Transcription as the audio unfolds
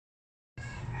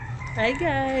Hi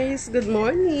guys, good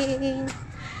morning.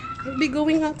 I'll be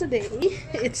going out today.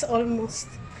 It's almost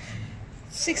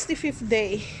 65th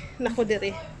day na ko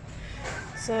dire.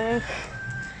 So,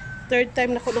 third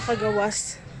time na ko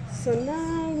nakagawas. So,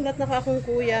 lahat na akong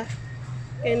kuya.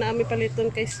 Kaya naami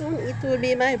paliton kay soon. It will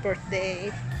be my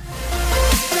birthday.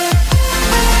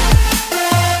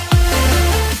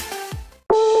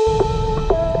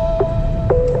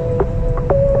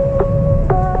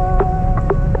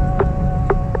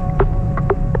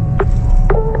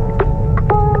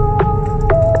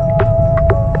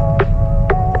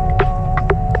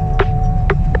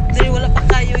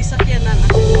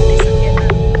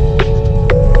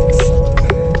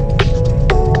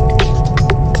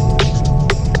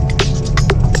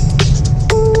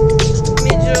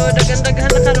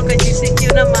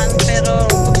 GCQ naman, pero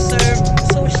observe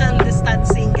social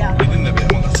distancing ya.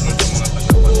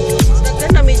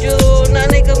 Dagan na medyo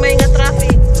nanay gamay nga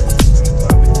traffic.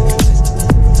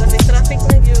 Traffic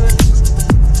na yun.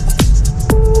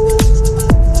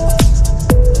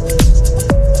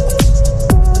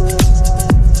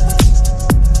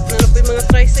 Ano po yung mga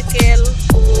tricycle.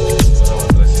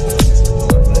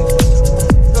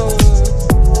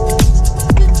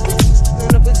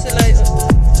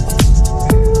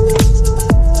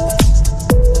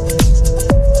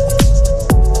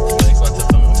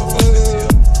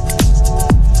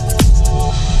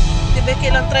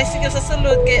 Tricycle sa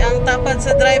sulod kay ang tapad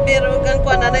sa driver ug ang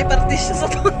kuan anay partisyo sa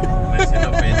to.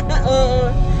 Oo.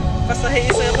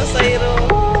 Pasahero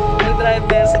ang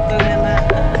driver sa to na.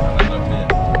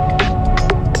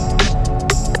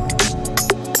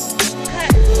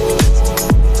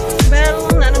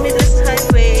 Well, na mi sa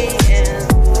highway and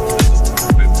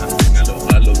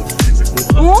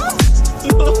oh?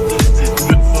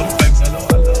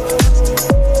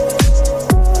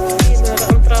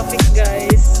 Ang traffic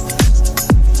guys.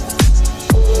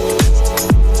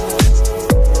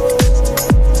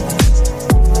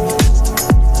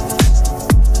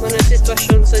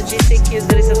 Sitwasyon sa GCQ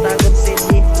diri sa Tagum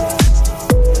City.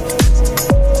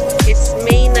 It's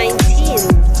May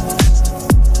 19.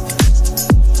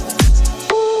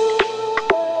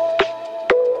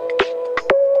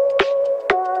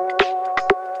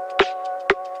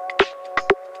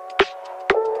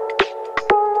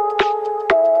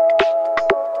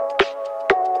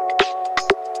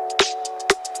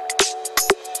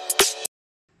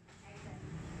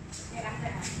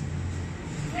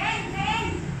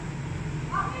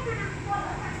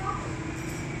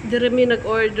 Dire mi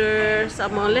nag-order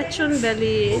sa mga lechon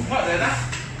belly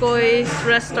Koi's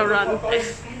restaurant.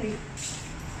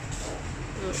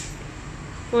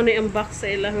 Muna yung box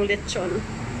sa ilang lechon.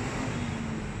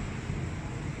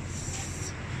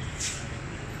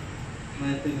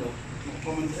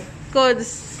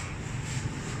 Codes.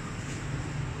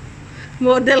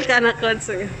 Model ka na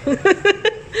codes.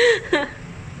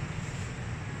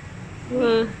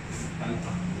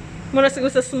 Muna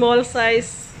siguro sa small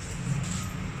size.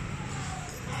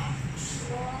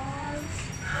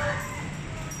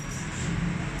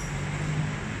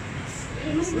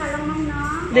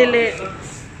 Dili.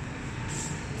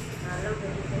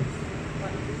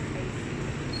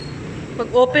 Pag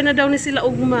open na daw ni sila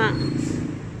ugma.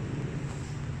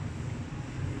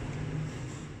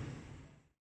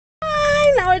 Ay,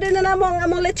 na-order na namo ang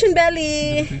among lechon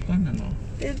belly.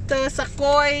 Ito sa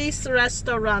Koi's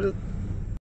restaurant.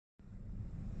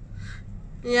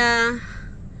 Yeah.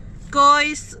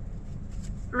 Koi's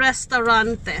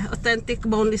restaurante. Authentic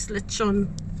boneless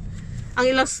lechon. Ang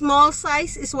ilang small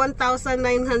size is 1,900. 4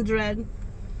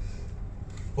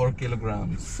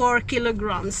 kilograms. 4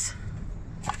 kilograms.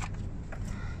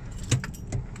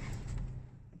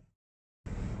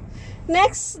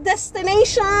 Next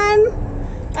destination,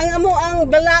 ang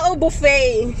Bilao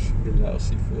buffet. Bilao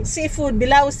seafood. Seafood,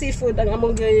 Bilao seafood ang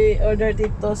among order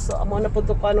dito. So amo na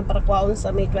pud ko ano para kuwaon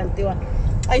sa May 21.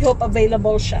 I hope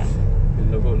available siya.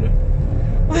 Available na.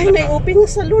 Ay, na-open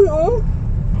yung salon oh.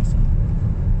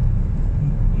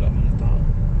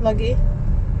 Lagi?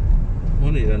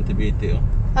 Muna yung antibity oh.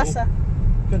 Asa?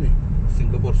 Kani,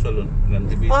 Singapore salon,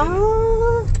 antibity.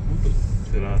 Ah!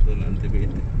 Sirado na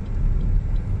antibity.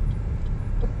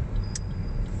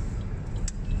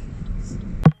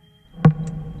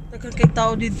 Tagal kay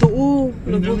tao dito oh.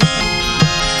 Lagot.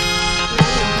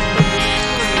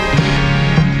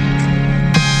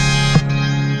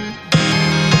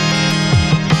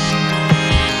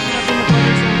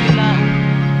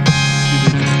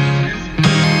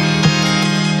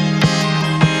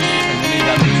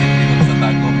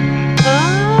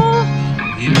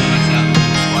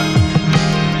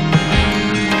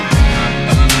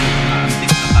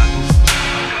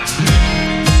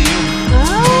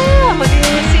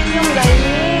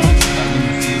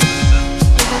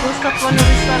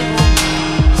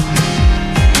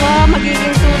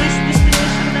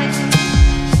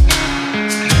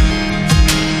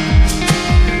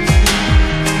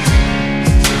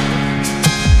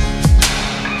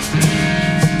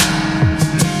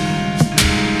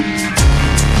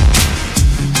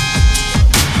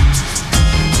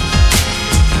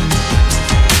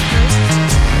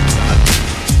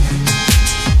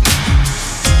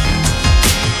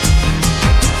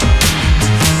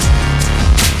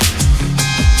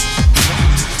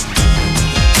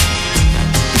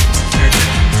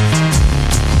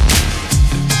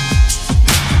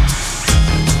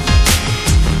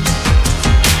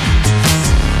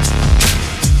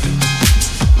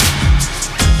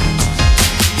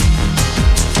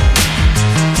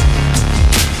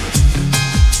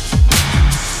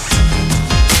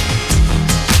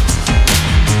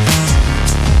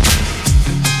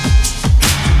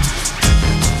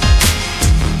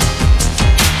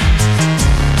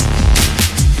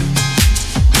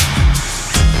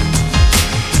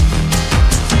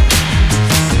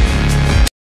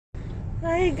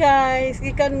 guys,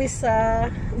 ikan mi sa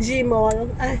G-Mall.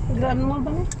 Ay, Grand Mall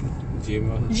ba ni?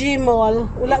 Gmail. G-Mall.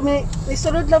 Wala mi,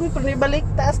 isunod lang mi pero balik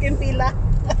taas kayong pila.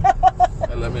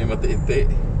 Alam mo yung matiiti.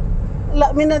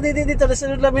 Wala mi na dito,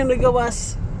 nasunod lang mi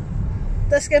nagawas.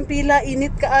 Taas kayong pila,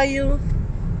 init kaayo.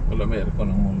 Wala may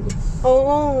aircon ng mundo.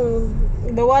 Oo,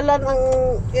 bawalan ang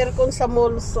aircon sa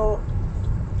mall, so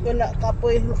wala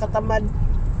kapoy, makatamad.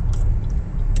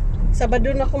 Sabado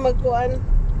na ako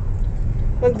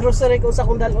mag-grocery kung sa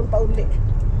kung dalon pa uli.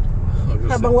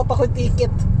 Habang wapa ko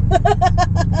ticket.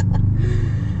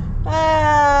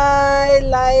 Ay,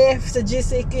 life sa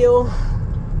GCQ.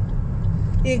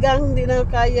 Igang, hindi na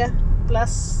kaya.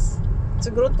 Plus,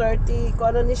 siguro 30, kung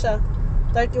ano ni siya,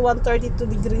 31, 32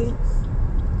 degree.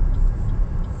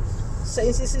 Sa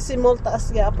NCCC Mall, taas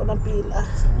po ng pila.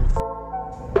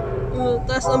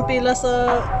 Taas ang pila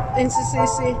sa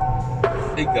NCCC.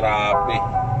 Eh, grabe.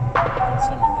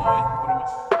 Sa mga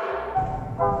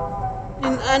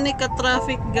In ani ka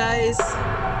traffic, guys.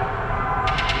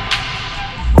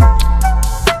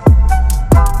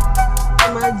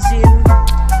 Imagine.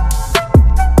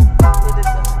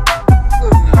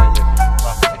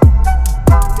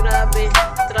 Grabe,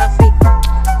 traffic.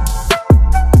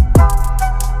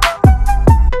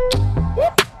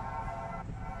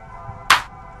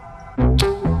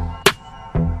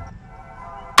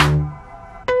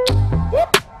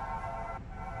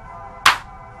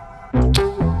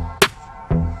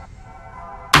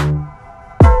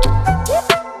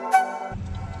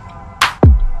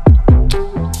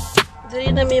 Dili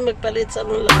na may magpalit sa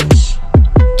among lunch.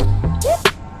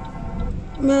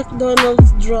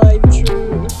 McDonald's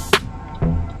drive-thru.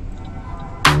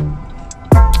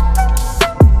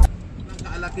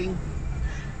 kaalaking.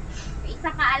 Isa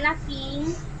ka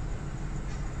alaking.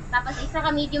 Tapos isa ka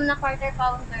medium na quarter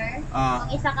pounder. Ah.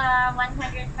 Kung isa ka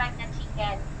 105 na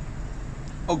chicken.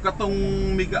 O katong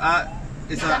miga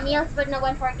Isa meals food na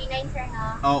 149 sir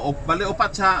no? o bali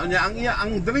upat sa unya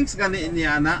ang drinks gani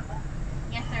niya na.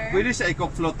 Yes sir. Pwede siya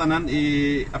i-coke float tanan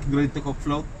i-upgrade to coke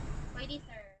float. Pwede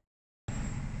sir.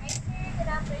 Hi sir,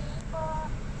 good afternoon po.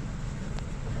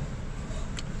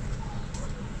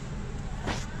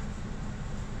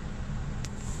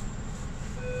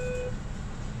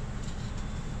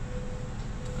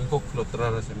 Ang coke float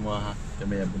rara sa mga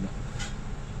kamaya bula.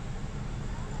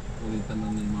 Ulitan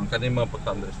na ni mga kanina mga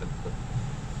pagkalas sa dito.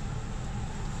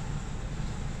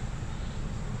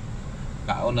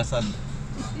 Kaon na sad.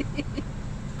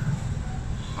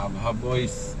 Hab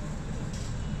boys.